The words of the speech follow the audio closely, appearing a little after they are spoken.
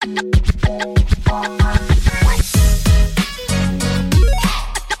Welcome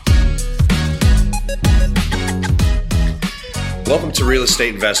to Real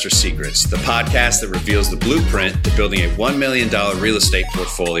Estate Investor Secrets, the podcast that reveals the blueprint to building a $1 million real estate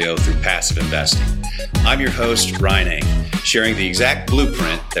portfolio through passive investing. I'm your host, Ryan Eng, sharing the exact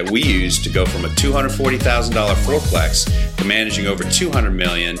blueprint that we use to go from a $240,000 fourplex to managing over $200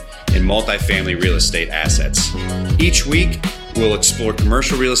 million in multifamily real estate assets. Each week, we'll explore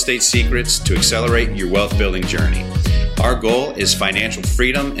commercial real estate secrets to accelerate your wealth building journey. Our goal is financial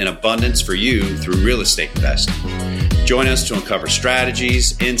freedom and abundance for you through real estate investing. Join us to uncover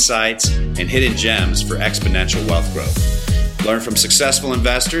strategies, insights, and hidden gems for exponential wealth growth. Learn from successful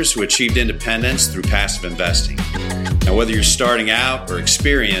investors who achieved independence through passive investing. Now, whether you're starting out or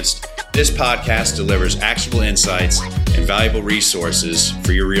experienced, this podcast delivers actionable insights and valuable resources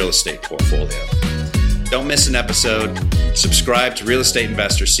for your real estate portfolio. Don't miss an episode. Subscribe to Real Estate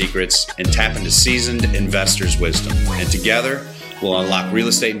Investor Secrets and tap into seasoned investors' wisdom. And together, we'll unlock real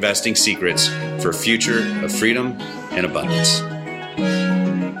estate investing secrets for a future of freedom and abundance.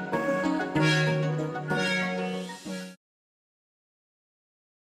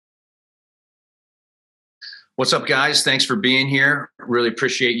 What's up, guys? Thanks for being here. Really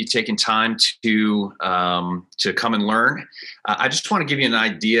appreciate you taking time to come and learn. I just want to give you an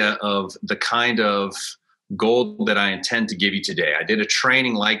idea of the kind of gold that I intend to give you today. I did a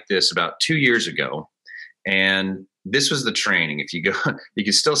training like this about 2 years ago, and this was the training. If you go, you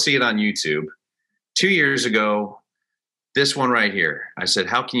can still see it on YouTube. 2 years ago, this one right here, I said,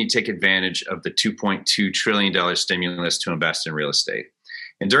 how can you take advantage of the $2.2 trillion stimulus to invest in real estate?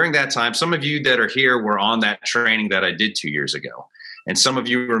 And during that time, some of you that are here were on that training that I did 2 years ago. And some of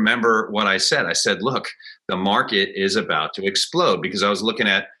you remember what I said. I said, look, the market is about to explode, because I was looking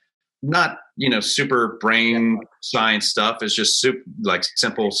at not, super brain science stuff. It's just like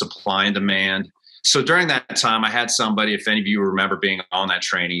simple supply and demand. So during that time, I had somebody, if any of you remember being on that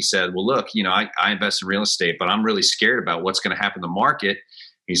training, he said, well, look, I invest in real estate, but I'm really scared about what's going to happen in the market.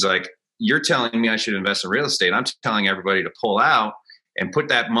 He's like, you're telling me I should invest in real estate. I'm telling everybody to pull out and put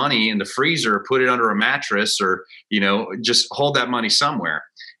that money in the freezer, put it under a mattress, or, just hold that money somewhere.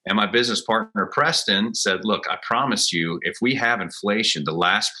 And my business partner, Preston, said, look, I promise you, if we have inflation, the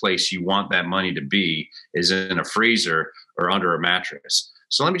last place you want that money to be is in a freezer or under a mattress.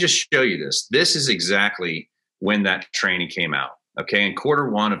 So let me just show you this. This is exactly when that training came out, okay? In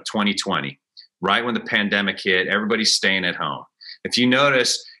Q1 of 2020, right when the pandemic hit, everybody's staying at home. If you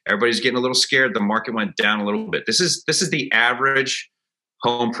notice, everybody's getting a little scared. The market went down a little bit. This is the average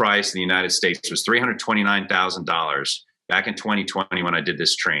home price in the United States. It was $329,000 back in 2020 when I did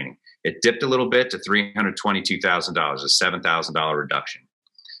this training. It dipped a little bit to $322,000, a $7,000 reduction.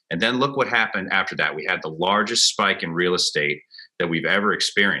 And then look what happened after that. We had the largest spike in real estate that we've ever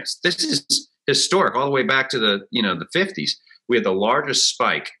experienced. This is historic, all the way back to the 50s. We had the largest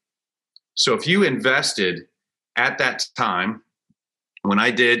spike. So if you invested at that time,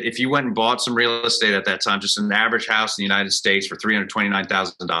 if you went and bought some real estate at that time, just an average house in the United States for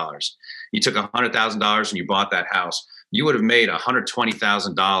 $329,000, you took $100,000 and you bought that house, you would have made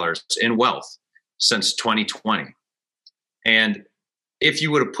 $120,000 in wealth since 2020. And if you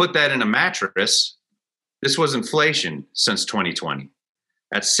would have put that in a mattress, this was inflation since 2020.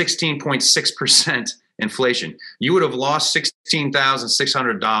 That's 16.6% inflation. You would have lost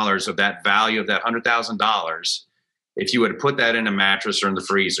 $16,600 of that value of that $100,000 if you would have put that in a mattress or in the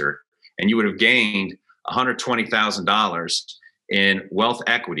freezer, and you would have gained $120,000 in wealth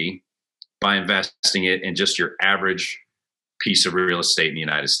equity by investing it in just your average piece of real estate in the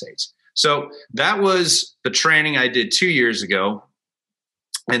United States. So that was the training I did 2 years ago.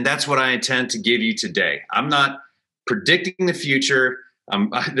 And that's what I intend to give you today. I'm not predicting the future.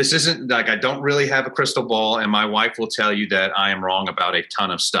 This isn't like, I don't really have a crystal ball, and my wife will tell you that I am wrong about a ton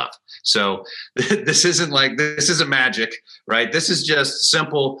of stuff. So this isn't magic, right? This is just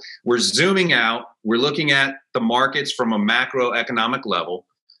simple. We're zooming out. We're looking at the markets from a macroeconomic level.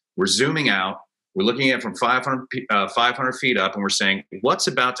 We're zooming out. We're looking at it from 500 feet up, and we're saying, what's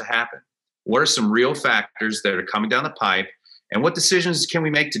about to happen? What are some real factors that are coming down the pipe? And what decisions can we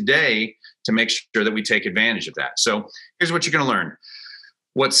make today to make sure that we take advantage of that? So here's what you're going to learn.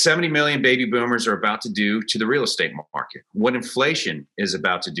 What 70 million baby boomers are about to do to the real estate market, what inflation is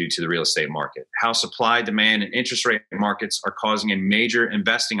about to do to the real estate market, how supply, demand, and interest rate markets are causing a major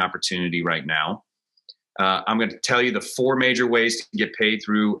investing opportunity right now. I'm going to tell you the 4 major ways to get paid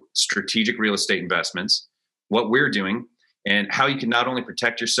through strategic real estate investments, what we're doing, and how you can not only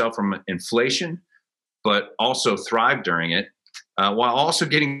protect yourself from inflation, but also thrive during it. while also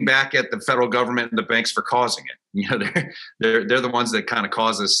getting back at the federal government and the banks for causing it. They're the ones that kind of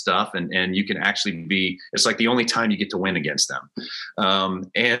cause this stuff, and you can actually it's like the only time you get to win against them,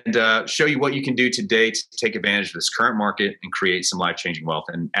 and show you what you can do today to take advantage of this current market and create some life-changing wealth.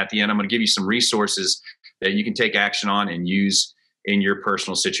 And at the end, I'm going to give you some resources that you can take action on and use in your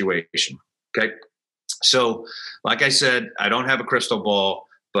personal situation. Okay. So like I said, I don't have a crystal ball,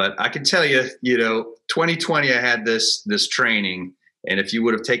 but I can tell you, 2020, I had this training. And if you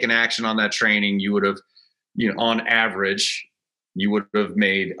would have taken action on that training, you would have, on average, you would have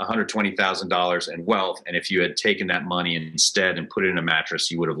made $120,000 in wealth. And if you had taken that money instead and put it in a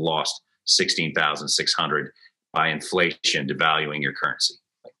mattress, you would have lost $16,600 by inflation, devaluing your currency.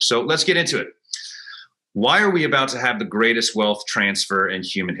 So let's get into it. Why are we about to have the greatest wealth transfer in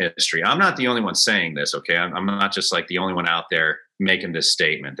human history? I'm not the only one saying this, okay? I'm not just like the only one out there making this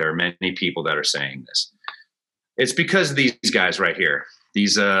statement. There are many people that are saying this. It's because of these guys right here,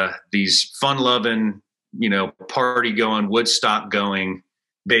 these fun-loving, party-going, Woodstock-going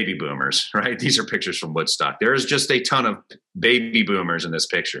baby boomers, right? These are pictures from Woodstock. There's just a ton of baby boomers in this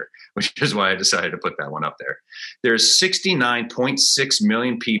picture, which is why I decided to put that one up there. There's 69.6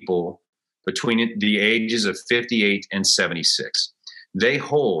 million people between the ages of 58 and 76. They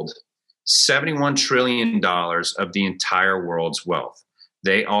hold $71 trillion of the entire world's wealth.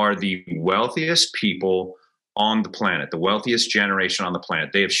 They are the wealthiest people on the planet, the wealthiest generation on the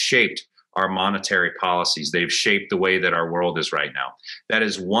planet. They have shaped our monetary policies. They've shaped the way that our world is right now. That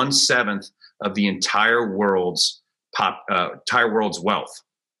is 1/7 of the entire world's wealth,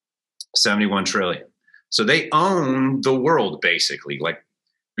 71 trillion. So they own the world, basically. Like,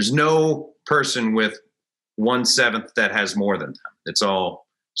 there's no person with 1/7 that has more than them. It's all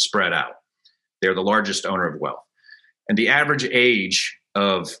spread out. They're the largest owner of wealth. And the average age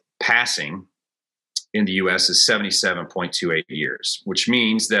of passing in the US is 77.28 years, which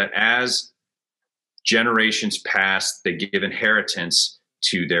means that as generations pass, they give inheritance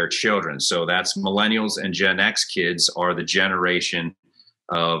to their children. So that's millennials and Gen X kids are the generation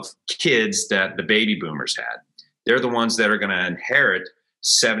of kids that the baby boomers had. They're the ones that are going to inherit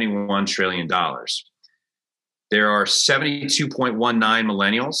 $71 trillion. There are 72.19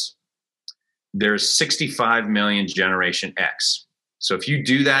 millennials. There's 65 million Generation X. So if you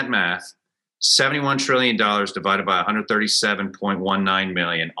do that math, $71 trillion divided by 137.19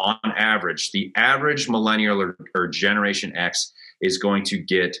 million, on average, the average millennial or Generation X is going to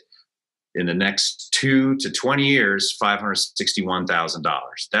get, in the next 2 to 20 years,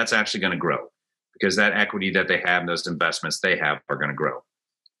 $561,000. That's actually going to grow because that equity that they have, those investments they have, are going to grow.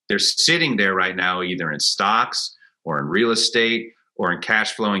 They're sitting there right now either in stocks or in real estate or in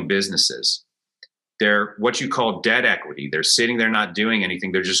cash flowing businesses. They're what you call debt equity. They're sitting there not doing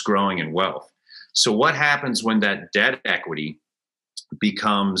anything. They're just growing in wealth. So what happens when that debt equity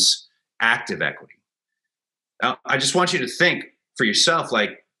becomes active equity? Now, I just want you to think for yourself,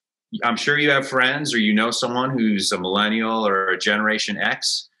 like, I'm sure you have friends or someone who's a millennial or a Generation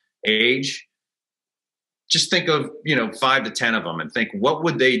X age. Just think of, 5 to 10 of them and think, what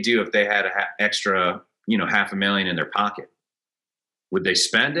would they do if they had an extra, $500,000 in their pocket? Would they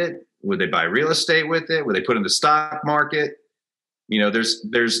spend it? Would they buy real estate with it? Would they put in the stock market? There's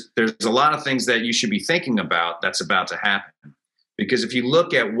a lot of things that you should be thinking about that's about to happen. Because if you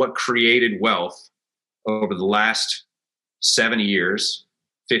look at what created wealth over the last 70 years,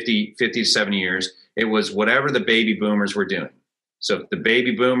 50 to 70 years, it was whatever the baby boomers were doing. So if the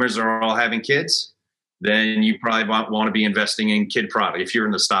baby boomers are all having kids, then you probably want to be investing in kid product. If you're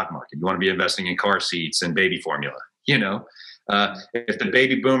in the stock market, you want to be investing in car seats and baby formula. If the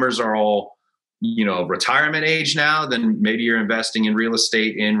baby boomers are all, retirement age now, then maybe you're investing in real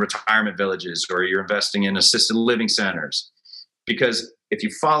estate in retirement villages, or you're investing in assisted living centers. Because if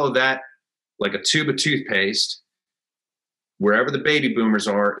you follow that like a tube of toothpaste, wherever the baby boomers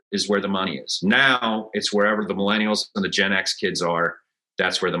are is where the money is. Now it's wherever the millennials and the Gen X kids are,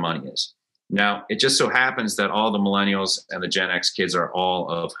 that's where the money is. Now, it just so happens that all the millennials and the Gen X kids are all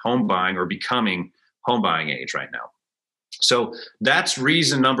of home buying or becoming home buying age right now. So that's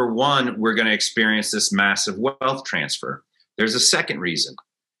reason number one, we're going to experience this massive wealth transfer. There's a second reason,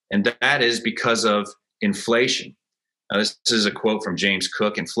 and that is because of inflation. Now, this is a quote from James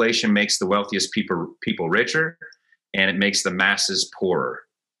Cook. Inflation makes the wealthiest people richer, and it makes the masses poorer.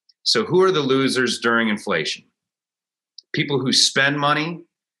 So who are the losers during inflation? People who spend money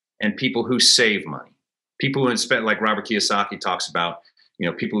and people who save money. People who spend, like Robert Kiyosaki talks about,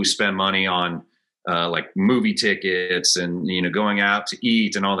 people who spend money on like movie tickets and, going out to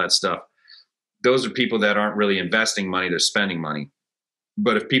eat and all that stuff. Those are people that aren't really investing money, they're spending money.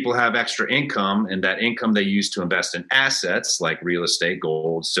 But if people have extra income and that income they use to invest in assets like real estate,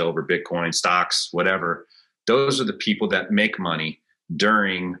 gold, silver, Bitcoin, stocks, whatever, those are the people that make money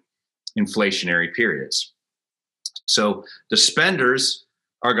during inflationary periods. So the spenders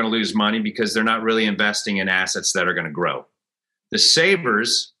are going to lose money because they're not really investing in assets that are going to grow. The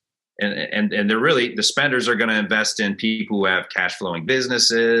savers and they're really, the spenders are going to invest in people who have cash flowing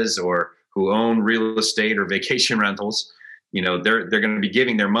businesses or who own real estate or vacation rentals. They're going to be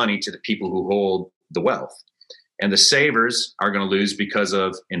giving their money to the people who hold the wealth. And the savers are going to lose because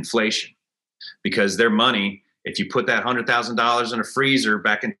of inflation, because their money, if you put that $100,000 in a freezer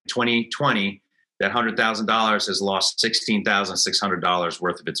back in 2020, that $100,000 has lost $16,600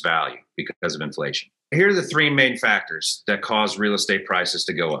 worth of its value because of inflation. Here are the three main factors that cause real estate prices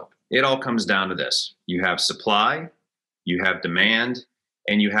to go up. It all comes down to this. You have supply, you have demand,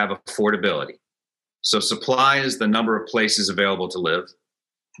 and you have affordability. So supply is the number of places available to live.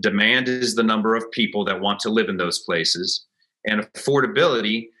 Demand is the number of people that want to live in those places. And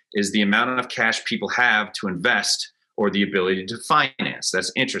affordability is the amount of cash people have to invest or the ability to finance.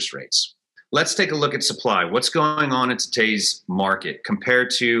 That's interest rates. Let's take a look at supply. What's going on in today's market compared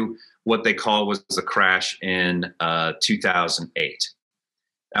to what they call was the crash in 2008?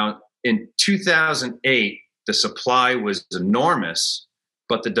 Now, in 2008, the supply was enormous,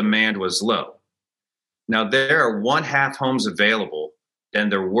 but the demand was low. Now, there are 1/2 homes available than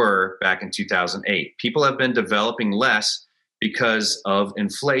there were back in 2008. People have been developing less because of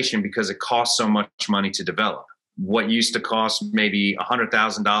inflation, because it costs so much money to develop. What used to cost maybe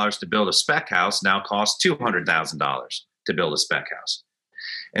 $100,000 to build a spec house now costs $200,000 to build a spec house.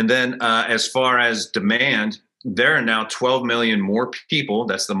 And then as far as demand, there are now 12 million more people,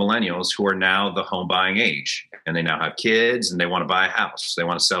 that's the millennials, who are now the home buying age. And they now have kids and they want to buy a house. They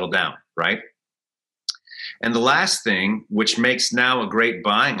want to settle down, right? And the last thing, which makes now a great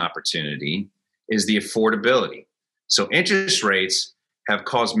buying opportunity, is the affordability. So interest rates have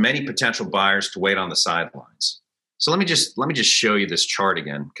caused many potential buyers to wait on the sidelines. So let me just show you this chart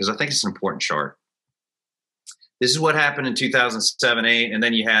again, because I think it's an important chart. This is what happened in 2007-8, and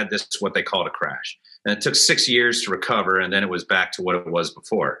then you had this, what they called a crash. And it took 6 years to recover, and then it was back to what it was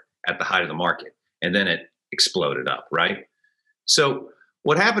before at the height of the market. And then it exploded up, right? So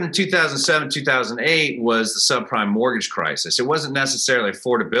what happened in 2007, 2008 was the subprime mortgage crisis. It wasn't necessarily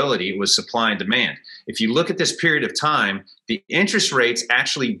affordability, it was supply and demand. If you look at this period of time, the interest rates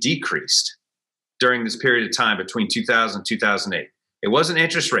actually decreased during this period of time between 2000 and 2008. It wasn't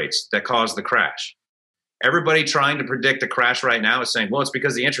interest rates that caused the crash. Everybody trying to predict a crash right now is saying, well, it's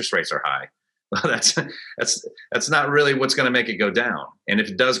because the interest rates are high. Well, that's not really what's going to make it go down. And if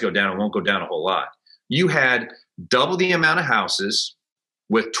it does go down, it won't go down a whole lot. You had double the amount of houses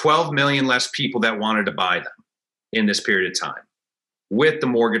with 12 million less people that wanted to buy them in this period of time. With the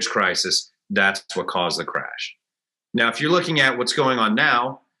mortgage crisis, that's what caused the crash. Now, if you're looking at what's going on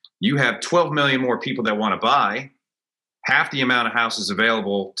now, you have 12 million more people that want to buy, half the amount of houses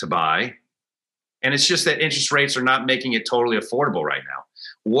available to buy, and it's just that interest rates are not making it totally affordable right now.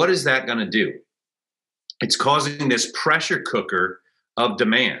 What is that going to do? It's causing this pressure cooker of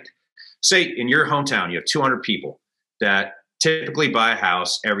demand. Say in your hometown, you have 200 people that typically buy a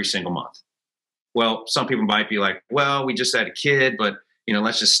house every single month. Well, some people might be like, well, we just had a kid, but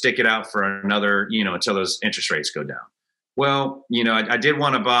let's just stick it out for another, until those interest rates go down. Well, I did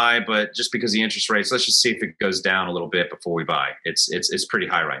want to buy, but just because the interest rates, let's just see if it goes down a little bit before we buy. It's pretty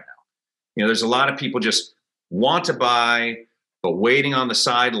high right now. There's a lot of people just want to buy, but waiting on the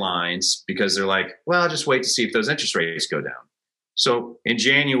sidelines because they're like, well, I'll just wait to see if those interest rates go down. So in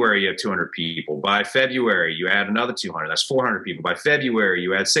January, you have 200 people. By February, you add another 200. That's 400 people. By February,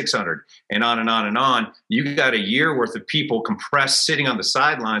 you add 600, and on and on and on. You got a year worth of people compressed sitting on the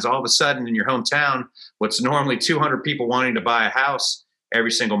sidelines. All of a sudden in your hometown, what's normally 200 people wanting to buy a house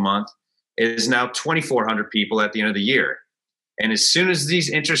every single month is now 2,400 people at the end of the year. And as soon as these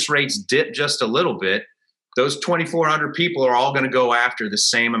interest rates dip just a little bit, those 2,400 people are all going to go after the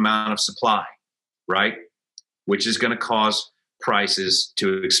same amount of supply, right? Which is going to cause prices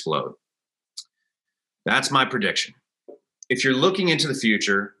to explode. That's my prediction. If you're looking into the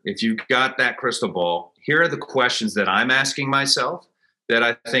future, if you've got that crystal ball, here are the questions that I'm asking myself that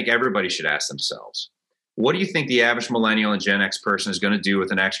I think everybody should ask themselves. What do you think the average millennial and Gen X person is going to do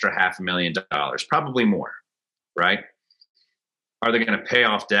with an extra $500,000? Probably more, right? Are they going to pay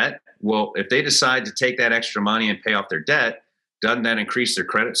off debt? Well, if they decide to take that extra money and pay off their debt, doesn't that increase their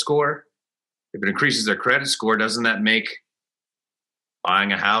credit score? If it increases their credit score, doesn't that make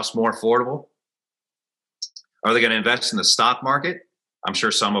buying a house more affordable? Are they going to invest in the stock market? I'm sure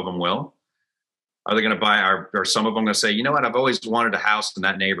some of them will. Are they going to buy or some of them going to say, you know what, I've always wanted a house in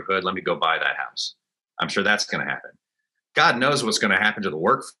that neighborhood. Let me go buy that house. I'm sure that's going to happen. God knows what's going to happen to the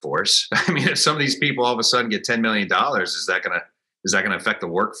workforce. I mean, if some of these people all of a sudden get $10 million, is that going to affect the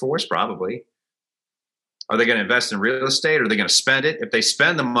workforce? Probably. Are they going to invest in real estate? Or are they going to spend it? If they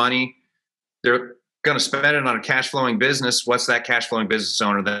spend the money, they're going to spend it on a cash flowing business. What's that cash flowing business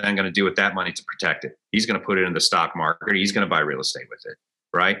owner then going to do with that money to protect it? He's going to put it in the stock market. He's going to buy real estate with it,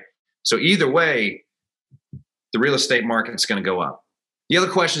 right? So either way, the real estate market's going to go up. The other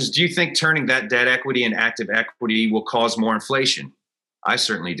question is, do you think turning that debt equity and active equity will cause more inflation? I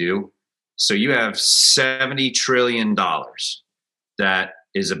certainly do. So you have $70 trillion that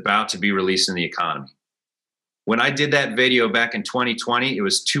is about to be released in the economy. When I did that video back in 2020, it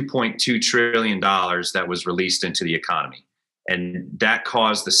was $2.2 trillion that was released into the economy. And that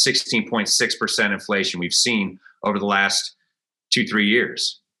caused the 16.6% inflation we've seen over the last 2-3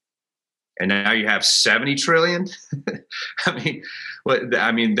 years. And now you have 70 trillion.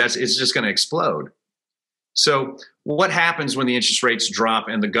 It's just going to explode. So what happens when the interest rates drop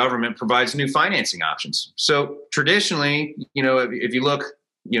and the government provides new financing options? So traditionally, if you look,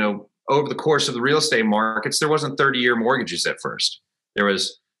 over the course of the real estate markets, there wasn't 30-year mortgages at first. There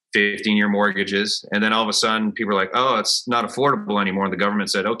was 15-year mortgages. And then all of a sudden people are like, oh, it's not affordable anymore. And the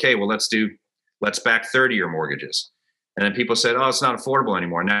government said, okay, well, let's back 30-year mortgages. And then people said, oh, it's not affordable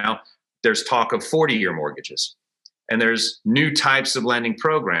anymore. Now there's talk of 40-year mortgages, and there's new types of lending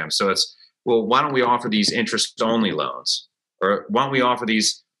programs. So it's, well, why don't we offer these interest-only loans? Or why don't we offer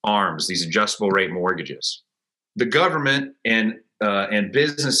these ARMs, these adjustable rate mortgages? The government and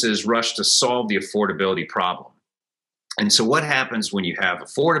businesses rush to solve the affordability problem. And so what happens when you have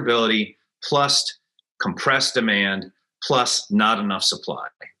affordability plus compressed demand plus not enough supply?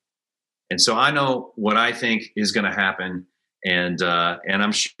 And so I know what I think is going to happen. And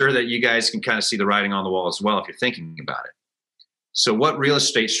I'm sure that you guys can kind of see the writing on the wall as well if you're thinking about it. So what real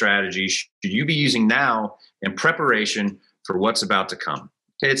estate strategy should you be using now in preparation for what's about to come?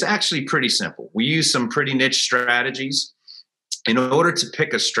 Okay, it's actually pretty simple. We use some pretty niche strategies. In order to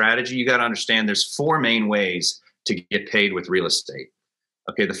pick a strategy, you got to understand there's 4 main ways to get paid with real estate.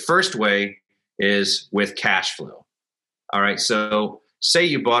 Okay, the first way is with cash flow. All right, so say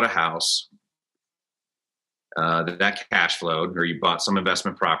you bought a house that cash flowed, or you bought some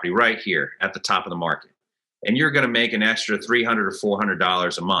investment property right here at the top of the market, and you're going to make an extra $300 or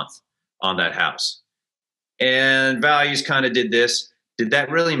 $400 a month on that house. And values kind of did this. Did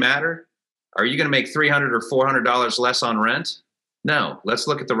that really matter? Are you going to make $300 or $400 less on rent? No. Let's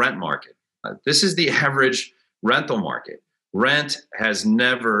look at the rent market. This is the average rental market. Rent has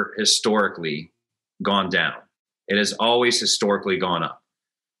never historically gone down. It has always historically gone up.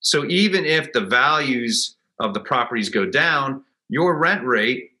 So even if the values of the properties go down, your rent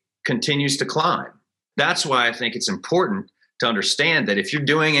rate continues to climb. That's why I think it's important to understand that if you're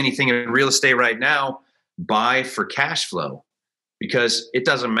doing anything in real estate right now, buy for cash flow, because it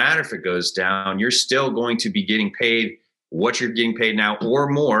doesn't matter if it goes down. You're still going to be getting paid what you're getting paid now or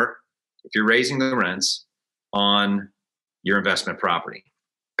more if you're raising the rents on your investment property.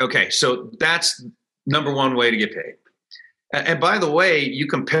 Okay, so that's number one way to get paid. And by the way, you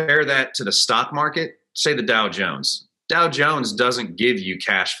compare that to the stock market. Say the Dow Jones. Dow Jones doesn't give you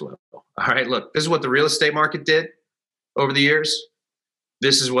cash flow. All right, look, this is what the real estate market did over the years.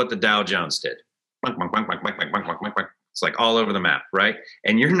 This is what the Dow Jones did. It's like all over the map, right?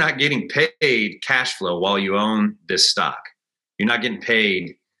 And you're not getting paid cash flow while you own this stock. You're not getting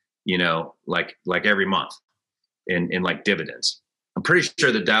paid, like every month in like dividends. I'm pretty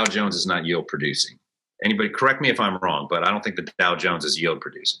sure the Dow Jones is not yield producing. Anybody correct me if I'm wrong, but I don't think the Dow Jones is yield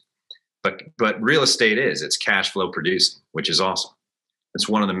producing. But real estate is. It's cash flow producing, which is awesome. It's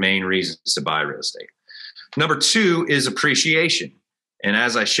one of the main reasons to buy real estate. Number 2 is appreciation. And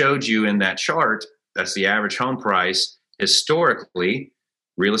as I showed you in that chart, that's the average home price. Historically,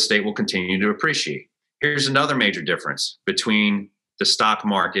 real estate will continue to appreciate. Here's another major difference between the stock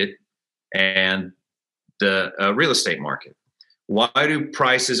market and the real estate market. Why do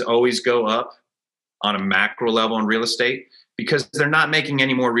prices always go up on a macro level in real estate? Because they're not making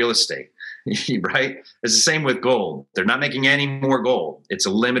any more real estate, right? It's the same with gold. They're not making any more gold. It's a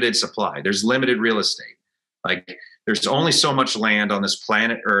limited supply. There's limited real estate. Like there's only so much land on this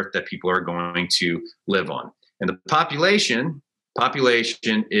planet Earth that people are going to live on. And the population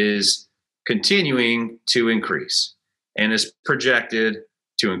is continuing to increase and is projected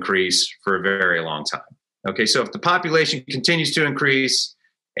to increase for a very long time. Okay, so if the population continues to increase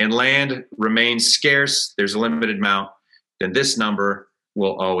and land remains scarce, there's a limited amount, then this number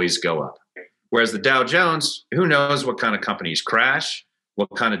will always go up. Whereas the Dow Jones, who knows what kind of companies crash, what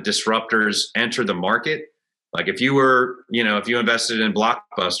kind of disruptors enter the market. Like if you were, if you invested in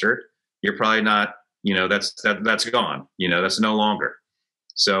Blockbuster, you're probably not, that's gone, that's no longer.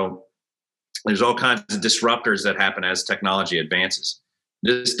 So there's all kinds of disruptors that happen as technology advances.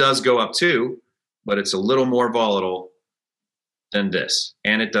 This does go up too, but it's a little more volatile than this,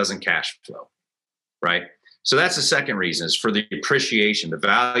 and it doesn't cash flow, right? So that's the second reason, is for the appreciation. The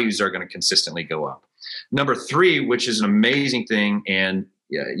values are going to consistently go up. Number three, which is an amazing thing, and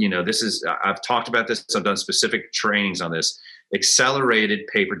this is, I've talked about this, I've done specific trainings on this, accelerated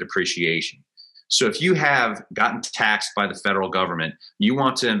paper depreciation. So if you have gotten taxed by the federal government, you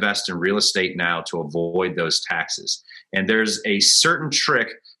want to invest in real estate now to avoid those taxes. And there's a certain trick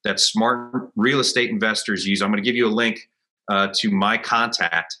that smart real estate investors use. I'm going to give you a link to my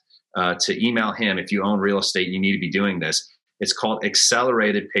contact to email him. If you own real estate, you need to be doing this. It's called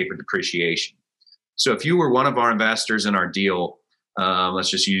accelerated paper depreciation. So if you were one of our investors in our deal, let's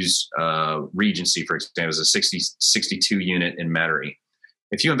just use Regency, for example, it's a 62 unit in Metairie.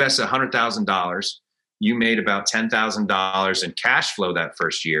 If you invested $100,000, you made about $10,000 in cash flow that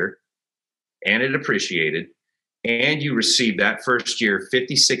first year, and it appreciated, and you received that first year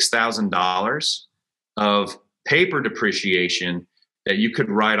 $56,000 of paper depreciation that you could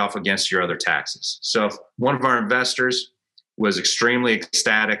write off against your other taxes. So if one of our investors was extremely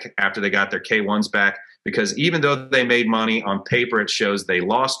ecstatic after they got their K-1s back, because even though they made money, on paper it shows they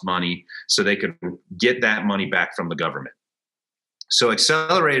lost money, so they could get that money back from the government. So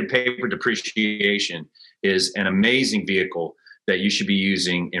accelerated paper depreciation is an amazing vehicle that you should be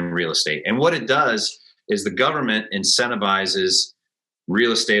using in real estate. And what it does is the government incentivizes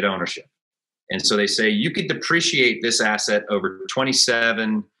real estate ownership. And so they say you could depreciate this asset over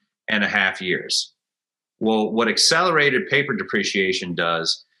 27 and a half years. Well, what accelerated paper depreciation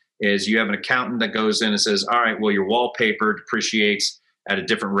does is you have an accountant that goes in and says, all right, well, your wallpaper depreciates at a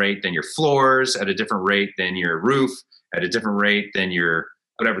different rate than your floors, at a different rate than your roof, at a different rate than your,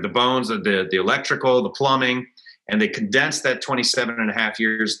 whatever, the bones of the electrical, the plumbing, and they condense that 27 and a half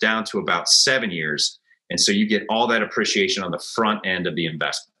years down to about 7 years. And so you get all that appreciation on the front end of the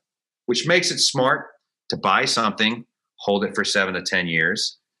investment, which makes it smart to buy something, hold it for 7 to 10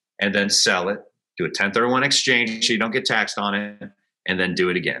 years, and then sell it, do a 1031 exchange so you don't get taxed on it, and then do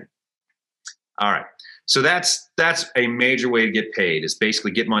it again. All right. So that's a major way to get paid, is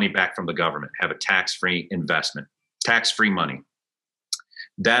basically get money back from the government, have a tax-free investment, tax-free money.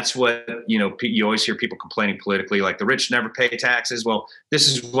 That's what, you always hear people complaining politically, like the rich never pay taxes. Well, this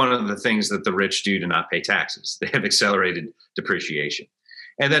is one of the things that the rich do to not pay taxes. They have accelerated depreciation.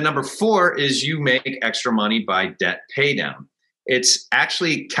 And then number 4 is you make extra money by debt pay down. It's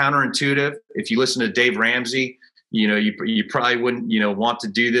actually counterintuitive. If you listen to Dave Ramsey, you probably wouldn't, want to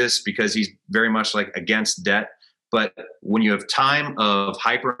do this because he's very much like against debt. But when you have time of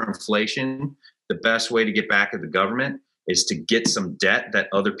hyperinflation, the best way to get back at the government is to get some debt that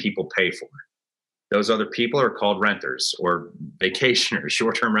other people pay for. Those other people are called renters or vacationers,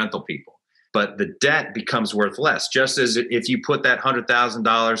 short-term rental people. But the debt becomes worth less. Just as if you put that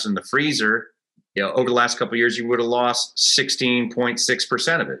 $100,000 in the freezer, over the last couple of years, you would have lost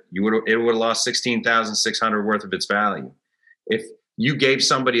 16.6% of it. It would have lost $16,600 worth of its value. If you gave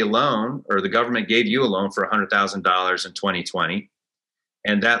somebody a loan, or the government gave you a loan for $100,000 in 2020,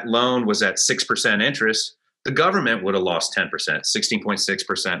 and that loan was at 6% interest, the government would have lost 10%,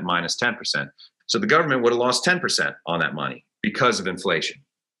 16.6% minus 10%. So the government would have lost 10% on that money because of inflation.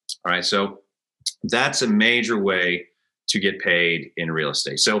 All right, so that's a major way to get paid in real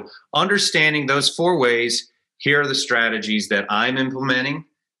estate. So understanding those 4 ways, here are the strategies that I'm implementing.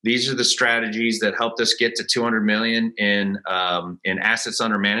 These are the strategies that helped us get to 200 million in assets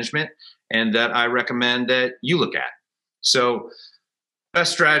under management, and that I recommend that you look at. So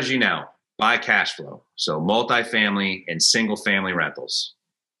best strategy now, buy cash flow. So multifamily and single family rentals.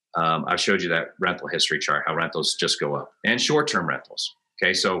 I showed you that rental history chart, how rentals just go up, and short-term rentals.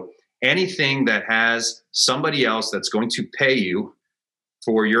 Okay, so anything that has somebody else that's going to pay you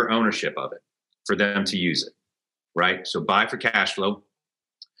for your ownership of it, for them to use it, right? So buy for cash flow.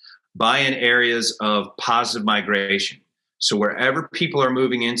 Buy in areas of positive migration. So wherever people are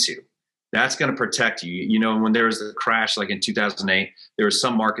moving into, that's going to protect you. When there was a crash like in 2008, there were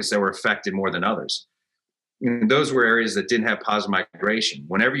some markets that were affected more than others. And those were areas that didn't have positive migration.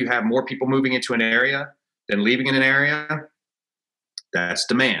 Whenever you have more people moving into an area than leaving in an area, that's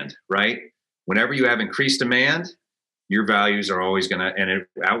demand, right? Whenever you have increased demand, your values are always going to, and it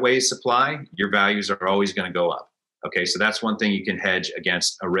outweighs supply, your values are always going to go up. Okay, so that's one thing you can hedge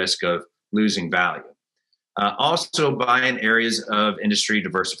against a risk of losing value. Also, buy in areas of industry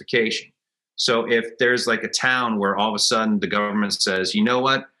diversification. So if there's like a town where all of a sudden the government says, you know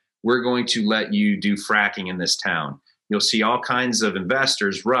what, we're going to let you do fracking in this town, you'll see all kinds of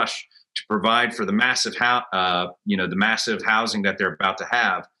investors rush to provide for the massive, the massive housing that they're about to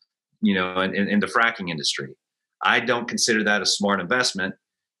have, in the fracking industry. I don't consider that a smart investment,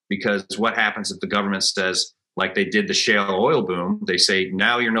 because what happens if the government says, like they did the shale oil boom, they say,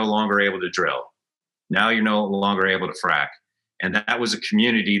 now you're no longer able to drill. Now you're no longer able to frack. And that was a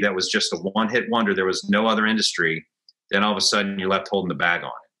community that was just a one-hit wonder. There was no other industry. Then all of a sudden you're left holding the bag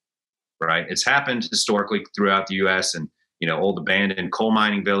on it, right? It's happened historically throughout the U.S. and, old abandoned coal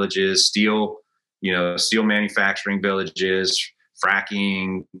mining villages, steel manufacturing villages,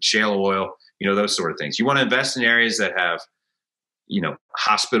 fracking, shale oil, those sort of things. You want to invest in areas that have,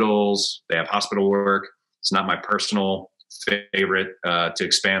 hospitals, they have hospital work. It's not my personal favorite to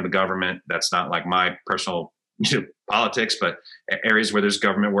expand the government. That's not like my personal politics, but areas where there's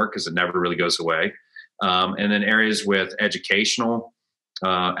government work, because it never really goes away. And then areas with educational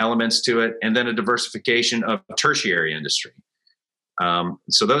elements to it, and then a diversification of tertiary industry.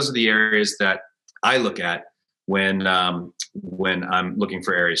 So those are the areas that I look at when I'm looking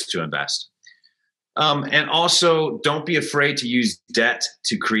for areas to invest. And also, don't be afraid to use debt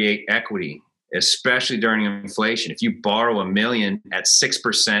to create equity, especially during inflation. If you borrow $1 million at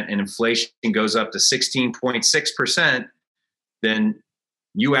 6% and inflation goes up to 16.6%, then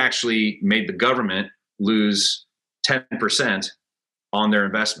you actually made the government lose 10% on their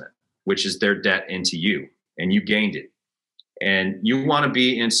investment, which is their debt into you, and you gained it. And you want to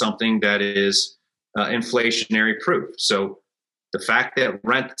be in something that is inflationary proof. So the fact that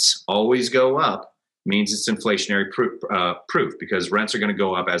rents always go up means it's inflationary proof, because rents are going to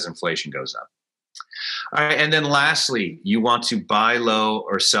go up as inflation goes up. All right, and then lastly, you want to buy low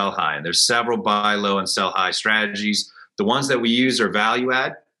or sell high. And there's several buy low and sell high strategies. The ones that we use are value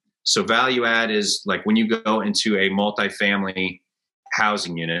add. So value add is like when you go into a multifamily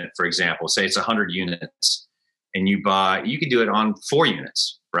housing unit, for example, say it's 100 units, and you can do it on 4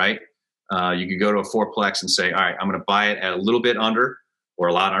 units, right? You could go to a fourplex and say, all right, I'm going to buy it at a little bit under or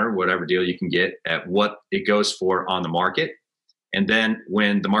a lot under, whatever deal you can get at what it goes for on the market. And then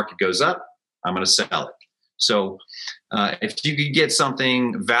when the market goes up, I'm going to sell it. So if you could get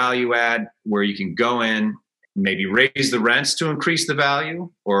something value add where you can go in, maybe raise the rents to increase the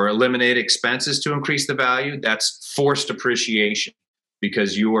value or eliminate expenses to increase the value, that's forced appreciation,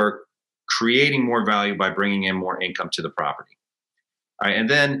 because you are creating more value by bringing in more income to the property. All right, and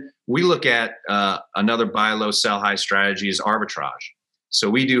then we look at another buy low, sell high strategy is arbitrage. So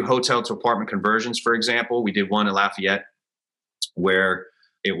we do hotel to apartment conversions, for example. We did one in Lafayette where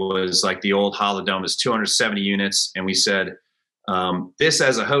it was like the old Holodome is 270 units. And we said, this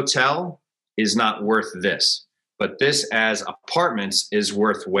as a hotel is not worth this, but this as apartments is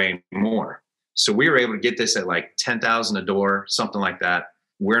worth way more. So we were able to get this at like 10,000 a door, something like that.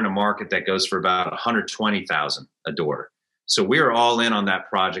 We're in a market that goes for about 120,000 a door. So we were all in on that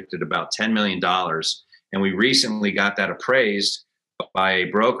project at about $10 million. And we recently got that appraised by a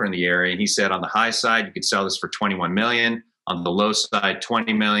broker in the area. And he said on the high side, you could sell this for 21 million, on the low side,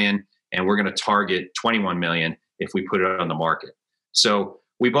 20 million. And we're going to target 21 million if we put it on the market. So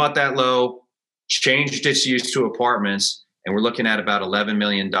we bought that low, changed its use to apartments, and we're looking at about $11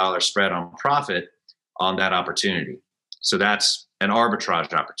 million spread on profit on that opportunity. So that's an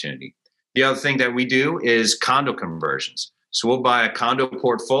arbitrage opportunity. The other thing that we do is condo conversions. So we'll buy a condo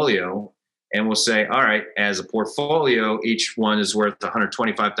portfolio and we'll say, all right, as a portfolio, each one is worth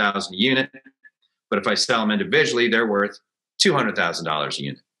 $125,000 a unit. But if I sell them individually, they're worth $200,000 a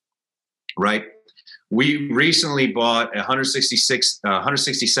unit, right? We recently bought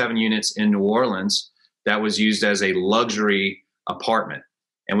 167 units in New Orleans that was used as a luxury apartment.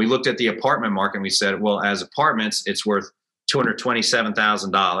 And we looked at the apartment market and we said, well, as apartments, it's worth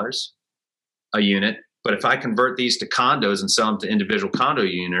 $227,000 a unit. But if I convert these to condos and sell them to individual condo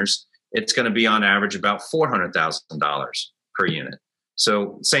owners, it's going to be on average about $400,000 per unit.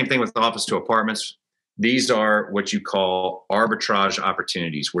 So same thing with office to apartments. These are what you call arbitrage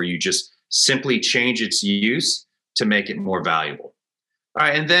opportunities, where you just simply change its use to make it more valuable. All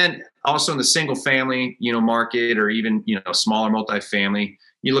right, and then also in the single family, market, or even, smaller multifamily,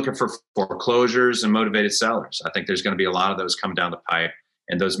 you're looking for foreclosures and motivated sellers. I think there's going to be a lot of those coming down the pipe,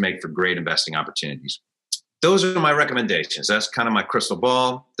 and those make for great investing opportunities. Those are my recommendations. That's kind of my crystal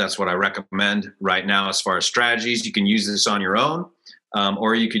ball. That's what I recommend right now as far as strategies. You can use this on your own,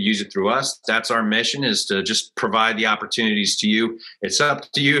 or you could use it through us. That's our mission, is to just provide the opportunities to you. It's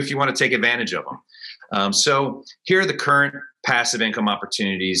up to you if you want to take advantage of them. So here are the current passive income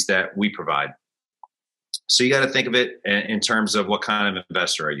opportunities that we provide. So you got to think of it in terms of what kind of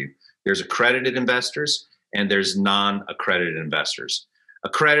investor are you? There's accredited investors and there's non-accredited investors.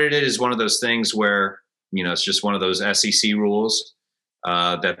 Accredited is one of those things where, it's just one of those SEC rules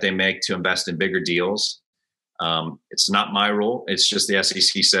that they make to invest in bigger deals. It's not my rule. It's just the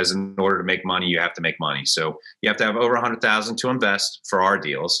SEC says in order to make money, you have to make money. So you have to have over 100,000 to invest for our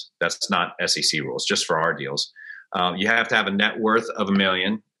deals. That's not SEC rules, just for our deals. You have to have a net worth of $1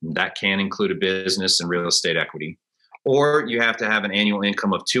 million. That can include a business and real estate equity. Or you have to have an annual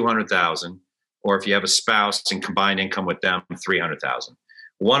income of 200,000. Or if you have a spouse and combined income with them, 300,000.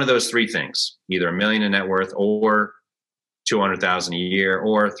 One of those three things, either $1 million in net worth or 200,000 a year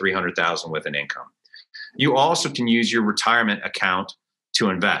or 300,000 with an income. You also can use your retirement account to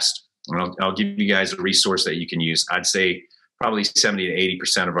invest. And I'll give you guys a resource that you can use. I'd say probably 70 to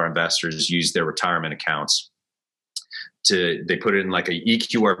 80% of our investors use their retirement accounts. They put it in like a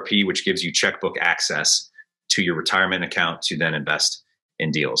EQRP, which gives you checkbook access to your retirement account to then invest in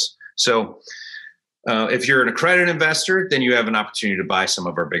deals. So if you're an accredited investor, then you have an opportunity to buy some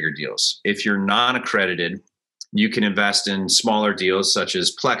of our bigger deals. If you're non-accredited, you can invest in smaller deals such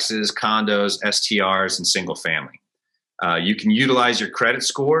as plexes, condos, STRs, and single family. You can utilize your credit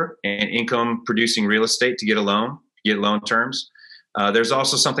score and income producing real estate to get loan terms. There's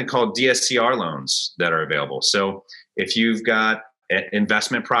also something called DSCR loans that are available. So if you've got an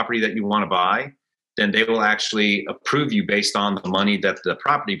investment property that you want to buy, then they will actually approve you based on the money that the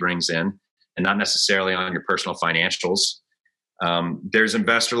property brings in and not necessarily on your personal financials. There's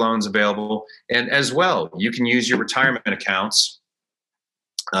investor loans available. And as well, you can use your retirement accounts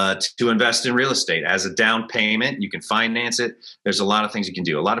to invest in real estate as a down payment. You can finance it. There's a lot of things you can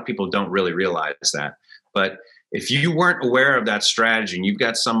do. A lot of people don't really realize that. But if you weren't aware of that strategy and you've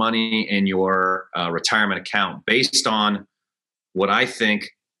got some money in your retirement account based on what I think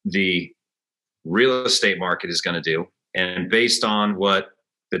the real estate market is going to do and based on what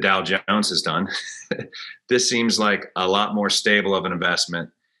the Dow Jones has done, this seems like a lot more stable of an investment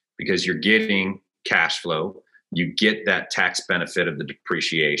because you're getting cash flow. You get that tax benefit of the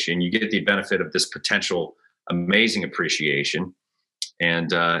depreciation. You get the benefit of this potential amazing appreciation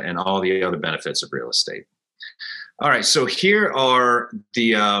and all the other benefits of real estate. All right, so here are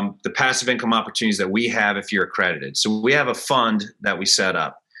the passive income opportunities that we have if you're accredited. So we have a fund that we set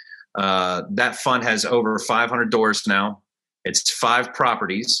up. That fund has over 500 doors now. It's 5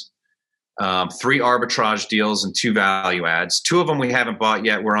 properties, 3 arbitrage deals, and 2 value adds. 2 of them we haven't bought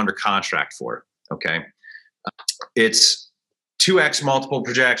yet. We're under contract for. Okay, it's 2x multiple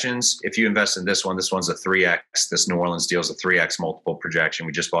projections. If you invest in this one's a 3x. This New Orleans deal is a 3x multiple projection.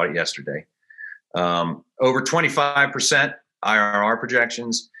 We just bought it yesterday. Over 25% IRR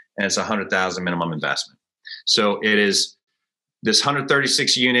projections, and it's 100,000 minimum investment. So it is this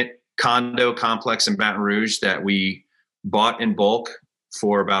 136 unit condo complex in Baton Rouge that we bought in bulk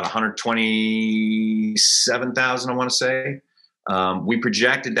for about 127,000, I want to say. We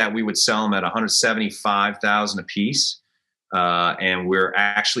projected that we would sell them at 175,000 a piece, and we're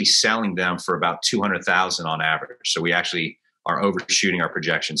actually selling them for about 200,000 on average. So we actually are overshooting our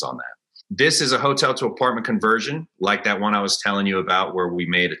projections on that. This is a hotel to apartment conversion, like that one I was telling you about, where we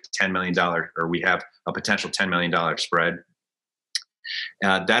made a $10 million, or we have a potential $10 million spread.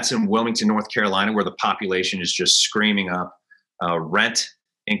 That's in Wilmington, North Carolina, where the population is just screaming up. Rent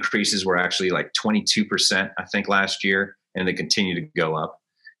increases were actually like 22%, I think, last year, and they continue to go up.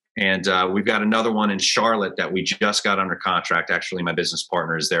 And we've got another one in Charlotte that we just got under contract. Actually, my business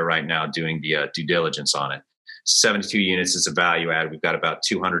partner is there right now doing the due diligence on it. 72 units is a value add. We've got about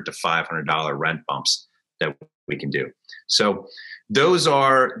 $200 to $500 rent bumps that we can do. So those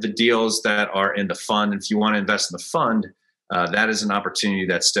are the deals that are in the fund. If you want to invest in the fund, that is an opportunity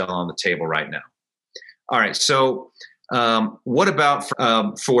that's still on the table right now. All right. So what about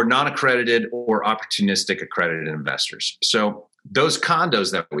for non-accredited or opportunistic accredited investors? So those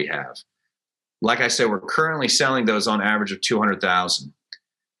condos that we have, like I said, we're currently selling those on average of 200,000.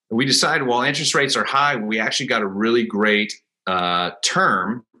 We decided while interest rates are high, we actually got a really great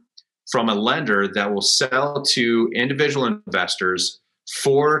term from a lender that will sell to individual investors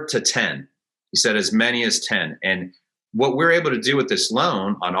 4 to 10. He said as many as 10. And what we're able to do with this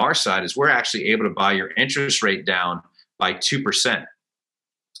loan on our side is we're actually able to buy your interest rate down by 2%.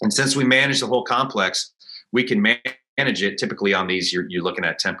 And since we manage the whole complex, we can manage it. Typically on these, you're looking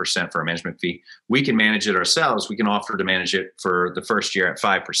at 10% for a management fee. We can manage it ourselves. We can offer to manage it for the first year at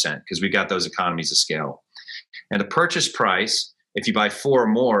 5% because we got those economies of scale. And the purchase price, if you buy 4 or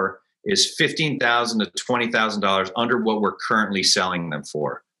more, is $15,000 to $20,000 under what we're currently selling them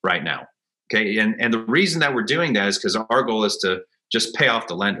for right now. Okay, and the reason that we're doing that is because our goal is to just pay off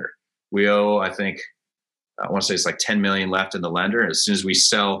the lender. We owe, I want to say it's like $10 million left in the lender. As soon as we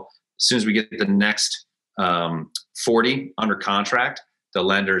sell as soon as we get the next 40 under contract, the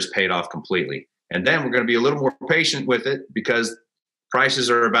lender is paid off completely. And then we're going to be a little more patient with it because prices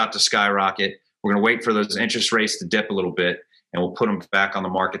are about to skyrocket. We're going to wait for those interest rates to dip a little bit, and we'll put them back on the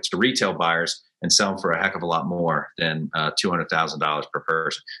market to retail buyers and sell them for a heck of a lot more than $200,000 per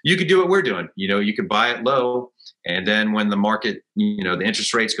person. You could do what we're doing. You could buy it low, and then when the market, the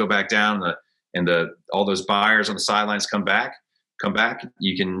interest rates go back down, and all those buyers on the sidelines come back,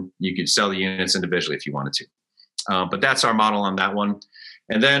 you could sell the units individually if you wanted to. But that's our model on that one.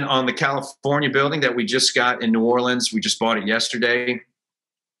 And then on the California building that we just got in New Orleans, we just bought it yesterday.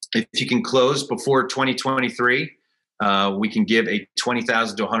 If you can close before 2023, we can give a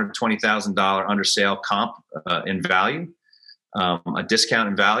 $20,000 to $120,000 under sale comp in value, a discount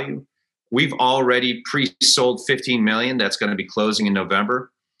in value. We've already pre-sold $15 million. That's going to be closing in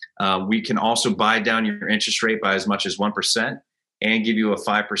November. We can also buy down your interest rate by as much as 1% and give you a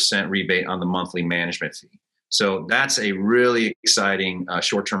 5% rebate on the monthly management fee. So that's a really exciting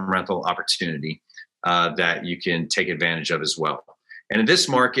short-term rental opportunity that you can take advantage of as well. And in this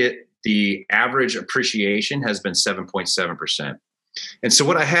market, the average appreciation has been 7.7%. And so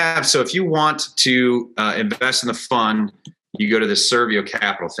what I have, so if you want to invest in the fund, you go to the Servio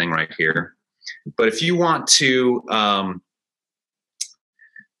Capital thing right here. But if you want to,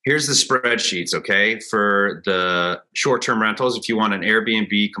 here's the spreadsheets, okay, for the short-term rentals. If you want an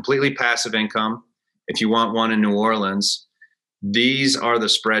Airbnb, completely passive income, if you want one in New Orleans, these are the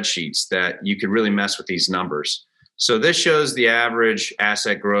spreadsheets that you could really mess with these numbers. So this shows the average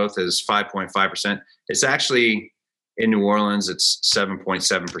asset growth is 5.5%. It's actually in New Orleans, it's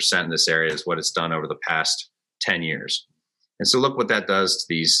 7.7% in this area is what it's done over the past 10 years. And so look what that does to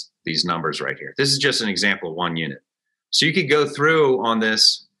these numbers right here. This is just an example of one unit. So you could go through on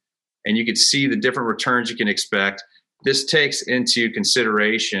this and you could see the different returns you can expect. This takes into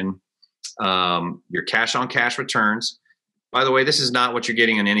consideration your cash on cash returns. By the way, this is not what you're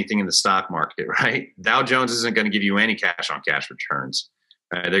getting in anything in the stock market, right? Dow Jones isn't going to give you any cash on cash returns.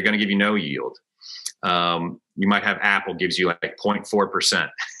 They're going to give you no yield. You might have Apple gives you like 0.4%,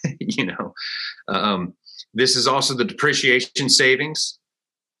 this is also the depreciation savings.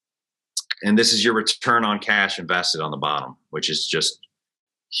 And this is your return on cash invested on the bottom, which is just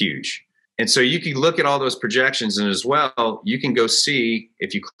huge. And so you can look at all those projections, and as well, you can go see,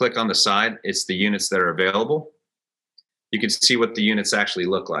 if you click on the side, it's the units that are available. You can see what the units actually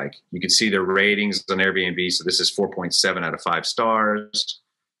look like. You can see their ratings on Airbnb. So this is 4.7 out of 5 stars.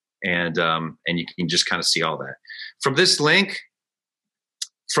 And you can just kind of see all that. From this link,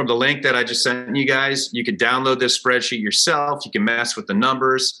 from the link that I just sent you guys, you can download this spreadsheet yourself. You can mess with the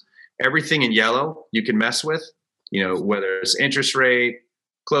numbers. Everything in yellow you can mess with, whether it's interest rate,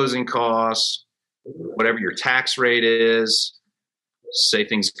 closing costs, whatever your tax rate is. Say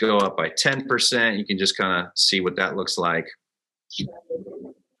things go up by 10%, you can just kind of see what that looks like.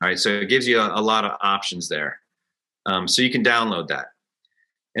 All right, so it gives you a lot of options there. So you can download that.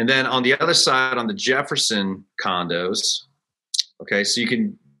 And then on the other side, on the Jefferson condos, okay, so you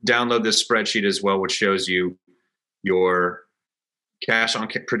can download this spreadsheet as well, which shows you your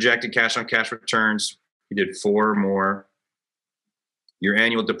projected cash on cash returns. You did 4 more. Your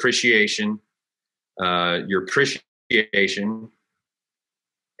annual depreciation, your appreciation,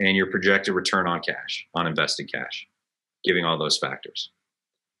 and your projected return on cash, on invested cash, giving all those factors.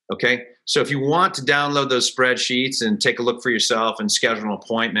 Okay, so if you want to download those spreadsheets and take a look for yourself and schedule an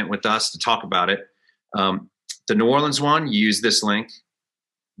appointment with us to talk about it, the New Orleans one, you use this link.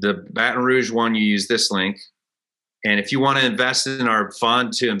 The Baton Rouge one, you use this link. And if you want to invest in our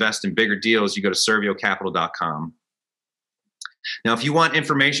fund to invest in bigger deals, you go to serviocapital.com. Now, if you want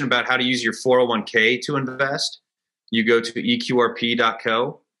information about how to use your 401k to invest, you go to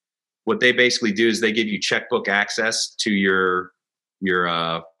eqrp.co. What they basically do is they give you checkbook access to your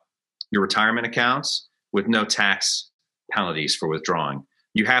retirement accounts with no tax penalties for withdrawing.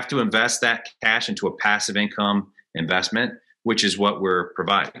 You have to invest that cash into a passive income investment, which is what we're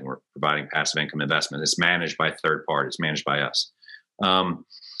providing. We're providing passive income investment. It's managed by third parties, managed by us. And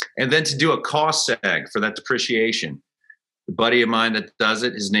then to do a cost seg for that depreciation, the buddy of mine that does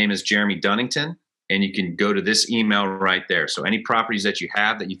it, his name is Jeremy Dunnington. And you can go to this email right there. So any properties that you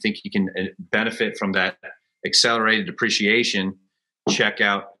have that you think you can benefit from that accelerated depreciation,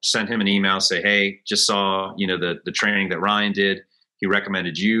 send him an email, say, hey, just saw, the training that Ryan did. He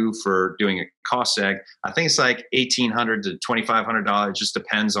recommended you for doing a cost seg. I think it's like $1,800 to $2,500. It just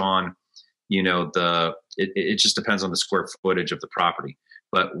depends on, it just depends on the square footage of the property,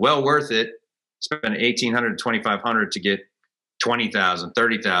 but well worth it. Spend $1,800 to $2,500 to get 20,000,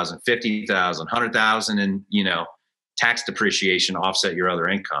 30,000, 50,000, 100,000 in, tax depreciation offset your other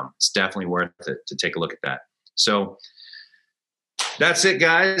income. It's definitely worth it to take a look at that. So that's it,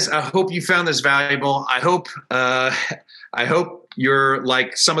 guys. I hope you found this valuable. I hope you're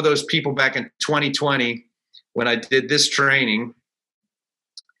like some of those people back in 2020 when I did this training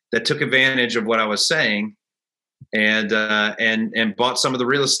that took advantage of what I was saying and bought some of the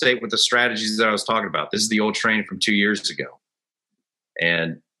real estate with the strategies that I was talking about. This is the old training from 2 years ago.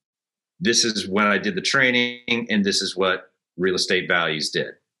 And this is when I did the training, and this is what Real Estate Values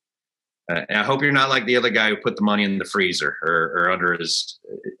did. And I hope you're not like the other guy who put the money in the freezer or under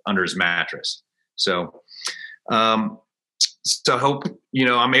his mattress. So I hope,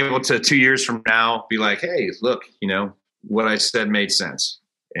 I'm able to 2 years from now be like, hey, look, what I said made sense.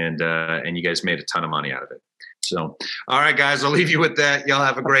 And you guys made a ton of money out of it. So, all right, guys, I'll leave you with that. Y'all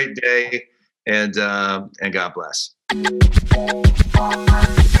have a great day, and God bless.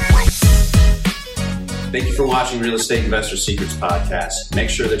 Thank you for watching Real Estate Investor Secrets Podcast. Make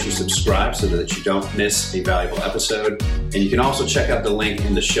sure that you subscribe so that you don't miss a valuable episode. And you can also check out the link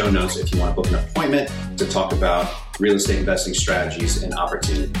in the show notes if you want to book an appointment to talk about real estate investing strategies and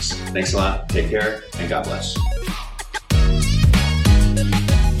opportunities. Thanks a lot. Take care, and God bless.